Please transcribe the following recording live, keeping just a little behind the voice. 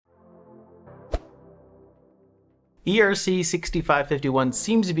ERC 6551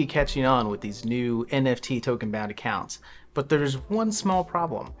 seems to be catching on with these new NFT token bound accounts, but there's one small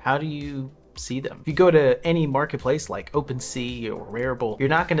problem. How do you see them? If you go to any marketplace like OpenSea or Rarible, you're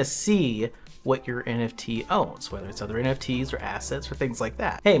not going to see what your NFT owns, whether it's other NFTs or assets or things like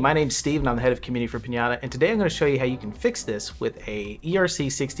that. Hey, my name's Steve and I'm the head of community for Pinata, and today I'm going to show you how you can fix this with a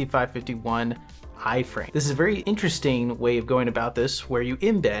ERC 6551 iFrame. This is a very interesting way of going about this, where you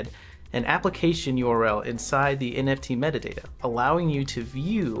embed an application URL inside the NFT metadata, allowing you to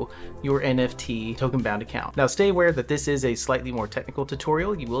view your NFT token bound account. Now stay aware that this is a slightly more technical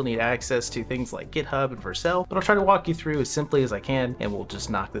tutorial. You will need access to things like GitHub and Vercel, but I'll try to walk you through as simply as I can and we'll just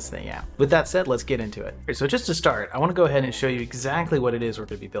knock this thing out. With that said, let's get into it. All right, so just to start, I want to go ahead and show you exactly what it is we're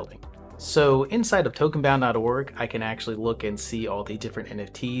going to be building. So inside of tokenbound.org, I can actually look and see all the different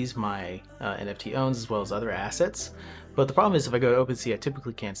NFTs my NFT owns, as well as other assets. But the problem is, if I go to OpenSea, I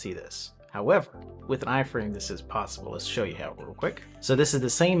typically can't see this. However, with an iFrame, this is possible. Let's show you how real quick. So this is the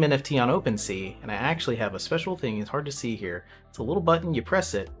same NFT on OpenSea, and I actually have a special thing. It's hard to see here. It's a little button, you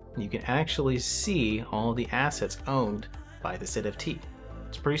press it, and you can actually see all the assets owned by this NFT.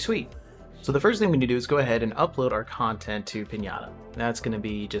 It's pretty sweet. So the first thing we need to do is go ahead and upload our content to Pinata. That's going to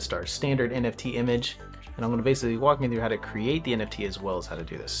be just our standard NFT image, and I'm going to basically walk you through how to create the NFT as well as how to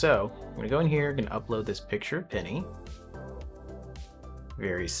do this. So I'm going to go in here, going to upload this picture of Penny.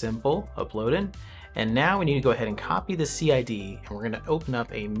 Very simple, uploaded. And now we need to go ahead and copy the CID, and we're going to open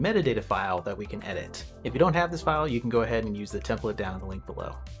up a metadata file that we can edit. If you don't have this file, you can go ahead and use the template down in the link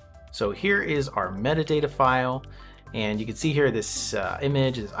below. So here is our metadata file. And you can see here this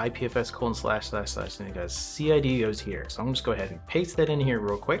image is IPFS:// and it goes CID goes here. So I'm just go ahead and paste that in here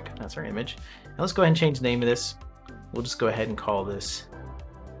real quick. That's our image. Now let's go ahead and change the name of this. We'll just go ahead and call this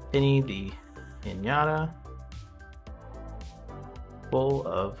Penny the Pinata full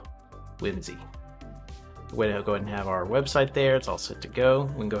of whimsy. Way to go ahead and have our website there. It's all set to go.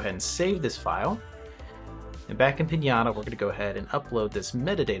 We can go ahead and save this file. And back in Pinata, we're going to go ahead and upload this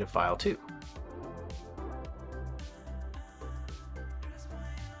metadata file too.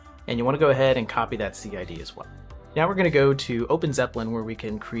 And you want to go ahead and copy that CID as well. Now we're going to go to OpenZeppelin, where we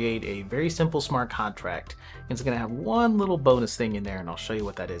can create a very simple smart contract. And it's going to have one little bonus thing in there, and I'll show you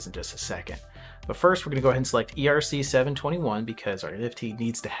what that is in just a second. But first, we're going to go ahead and select ERC 721 because our NFT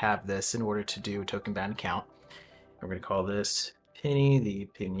needs to have this in order to do a token bound account. We're going to call this Penny the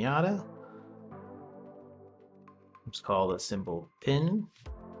Pinata. Let's call the symbol pin.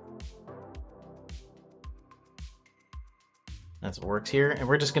 That's what works here. And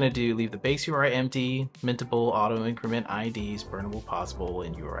we're just going to leave the base URI empty, mintable, auto increment, IDs, burnable, possible,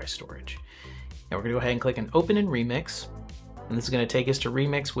 and URI storage. Now we're going to go ahead and click on open in Remix. And this is going to take us to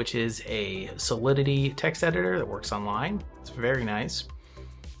Remix, which is a Solidity text editor that works online. It's very nice.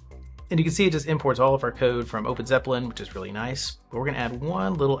 And you can see it just imports all of our code from OpenZeppelin, which is really nice. But we're going to add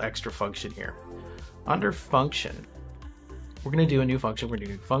one little extra function here. Under function, we're going to do a new function. We're going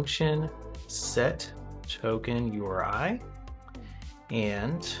to do function set token URI.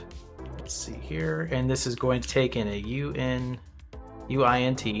 And let's see here, and this is going to take in a UINT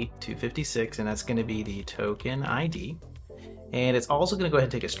 256, and that's going to be the token ID. And it's also going to go ahead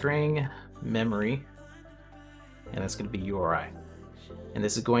and take a string memory, and that's going to be URI. And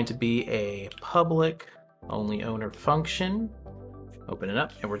this is going to be a public only owner function. Open it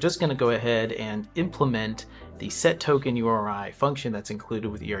up, and we're just going to go ahead and implement the set token URI function that's included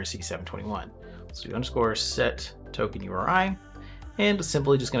with ERC 721. So we underscore set token URI. And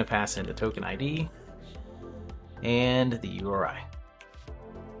simply just going to pass in the token ID and the URI.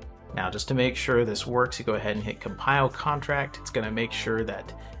 Now, just to make sure this works, you go ahead and hit compile contract. It's going to make sure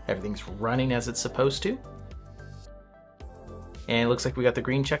that everything's running as it's supposed to. And it looks like we got the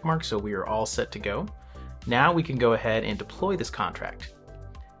green check mark, so we are all set to go. Now we can go ahead and deploy this contract.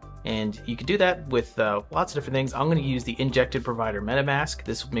 And you can do that with lots of different things. I'm going to use the injected provider MetaMask.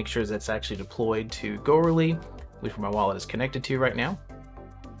 This will make sure that it's actually deployed to Goerli, which my wallet is connected to right now.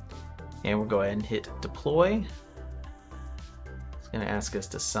 And we'll go ahead and hit deploy. It's going to ask us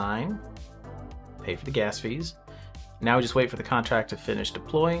to sign, pay for the gas fees. Now we just wait for the contract to finish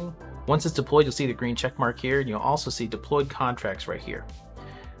deploying. Once it's deployed, you'll see the green check mark here, and you'll also see deployed contracts right here.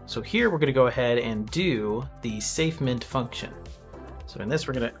 So here we're going to go ahead and do the safe mint function. So in this,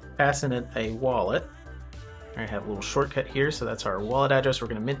 we're going to pass in a wallet. I have a little shortcut here, so that's our wallet address we're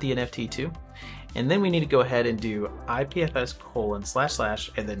going to mint the NFT to. And then we need to go ahead and do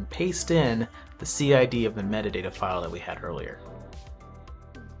IPFS:// and then paste in the CID of the metadata file that we had earlier.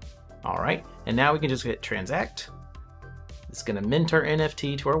 All right, and now we can just hit transact. It's going to mint our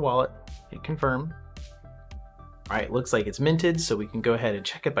NFT to our wallet, hit confirm. All right, looks like it's minted, so we can go ahead and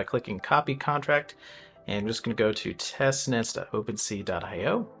check it by clicking copy contract. And I'm just going to go to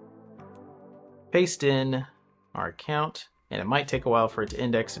testnets.opensea.io, paste in our account, and it might take a while for it to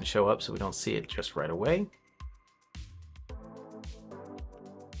index and show up so we don't see it just right away.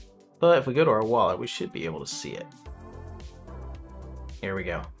 But if we go to our wallet, we should be able to see it. Here we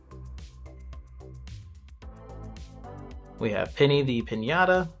go. We have Penny the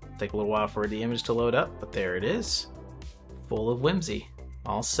Pinata. Take a little while for the image to load up, but there it is. Full of whimsy.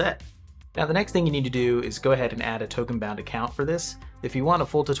 All set. Now the next thing you need to do is go ahead and add a token bound account for this. If you want a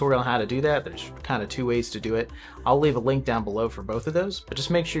full tutorial on how to do that, there's kind of two ways to do it. I'll leave a link down below for both of those, but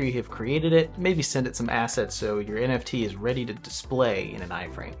just make sure you have created it, maybe send it some assets so your NFT is ready to display in an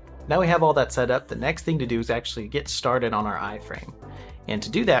iFrame. Now we have all that set up, the next thing to do is actually get started on our iFrame. And to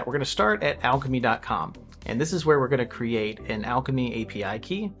do that, we're going to start at alchemy.com. And this is where we're going to create an Alchemy API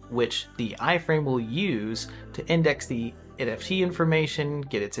key, which the iFrame will use to index the NFT information,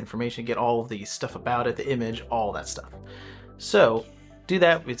 get all of the stuff about it, the image, all that stuff. So do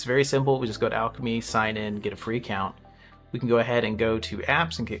that, it's very simple. We just go to Alchemy, sign in, get a free account. We can go ahead and go to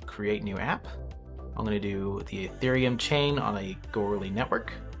apps and get create new app. I'm going to do the Ethereum chain on a Goerli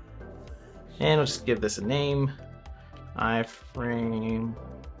network. And we'll just give this a name, iFrame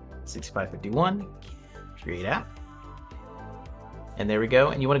 6551, create app. And there we go.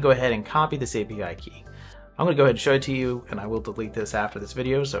 And you want to go ahead and copy this API key. I'm going to go ahead and show it to you, and I will delete this after this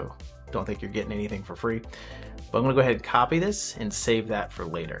video, so don't think you're getting anything for free. But I'm going to go ahead and copy this and save that for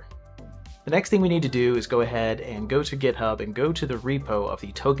later. The next thing we need to do is go ahead and go to GitHub and go to the repo of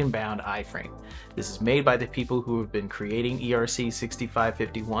the token bound iFrame. This is made by the people who have been creating ERC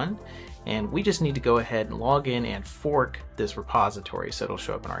 6551, and we just need to go ahead and log in and fork this repository so it'll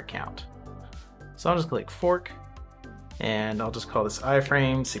show up in our account. So I'll just click fork, and I'll just call this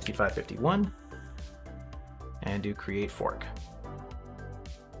iFrame 6551 and do create fork.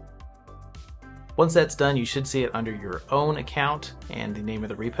 Once that's done, you should see it under your own account and the name of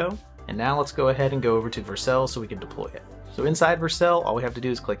the repo. And now let's go ahead and go over to Vercel so we can deploy it. So inside Vercel, all we have to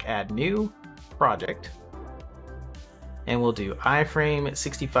do is click add new project, and we'll do iFrame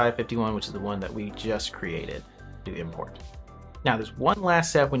 6551, which is the one that we just created. Do import. Now there's one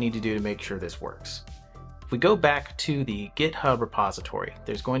last step we need to do to make sure this works. If we go back to the GitHub repository,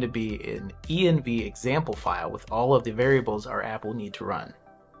 there's going to be an env example file with all of the variables our app will need to run.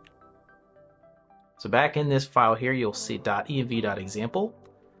 So back in this file here, you'll see .env.example.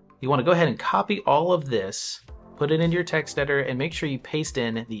 You want to go ahead and copy all of this, put it into your text editor, and make sure you paste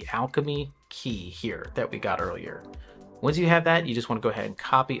in the Alchemy key here that we got earlier. Once you have that, you just want to go ahead and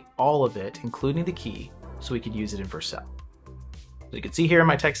copy all of it, including the key, so we can use it in Vercel. So you can see here in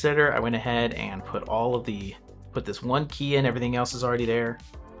my text editor, I went ahead and put this one key in, everything else is already there.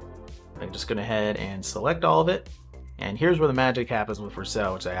 I'm just going ahead and select all of it. And here's where the magic happens with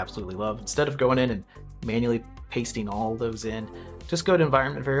Vercel, which I absolutely love. Instead of going in and manually pasting all those in, just go to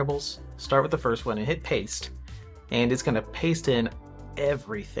environment variables, start with the first one and hit paste. And it's going to paste in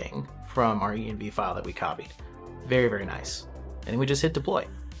everything from our env file that we copied. Very, very nice. And we just hit deploy.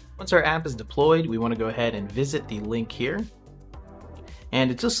 Once our app is deployed, we want to go ahead and visit the link here. And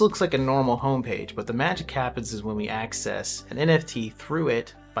it just looks like a normal homepage, but the magic happens is when we access an NFT through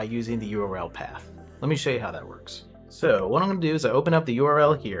it by using the URL path. Let me show you how that works. So what I'm going to do is I open up the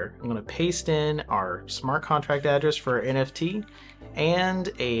URL here. I'm going to paste in our smart contract address for our NFT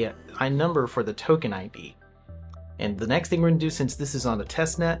and a number for the token ID. And the next thing we're going to do, since this is on the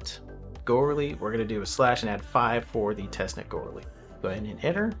testnet Goerli, we're going to do a slash and add 5 for the testnet Goerli. Go ahead and hit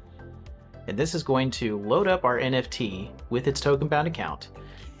enter. And this is going to load up our NFT with its token bound account.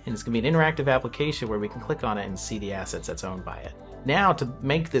 And it's going to be an interactive application where we can click on it and see the assets that's owned by it. Now to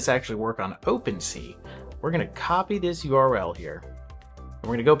make this actually work on OpenSea, we're going to copy this URL here. And we're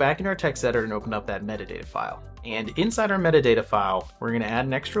going to go back into our text editor and open up that metadata file. And inside our metadata file, we're going to add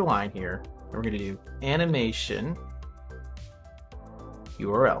an extra line here. And we're going to do animation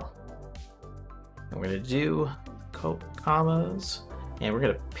URL. And we're going to do commas. And we're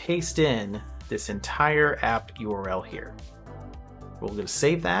going to paste in this entire app URL here. We're going to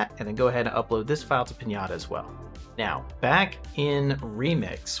save that and then go ahead and upload this file to Pinata as well. Now, back in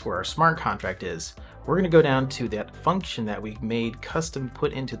Remix, where our smart contract is, we're going to go down to that function that we made custom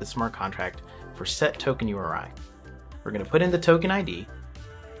put into the smart contract for set token URI. We're going to put in the token ID,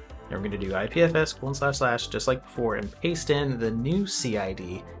 and we're going to do IPFS : just like before, and paste in the new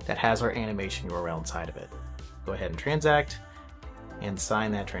CID that has our animation URL inside of it. Go ahead and transact and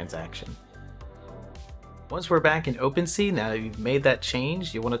sign that transaction. Once we're back in OpenSea, now that you've made that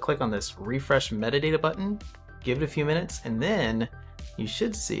change, you want to click on this refresh metadata button, give it a few minutes, and then you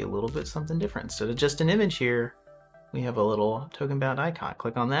should see a little bit something different. Instead of just an image here, we have a little token bound icon.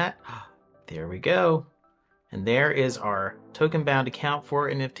 Click on that. There we go. And there is our token bound account for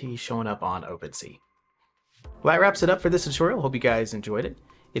NFT showing up on OpenSea. Well, that wraps it up for this tutorial. Hope you guys enjoyed it.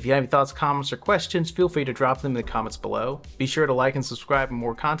 If you have any thoughts, comments, or questions, feel free to drop them in the comments below. Be sure to like and subscribe for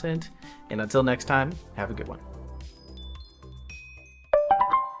more content. And until next time, have a good one.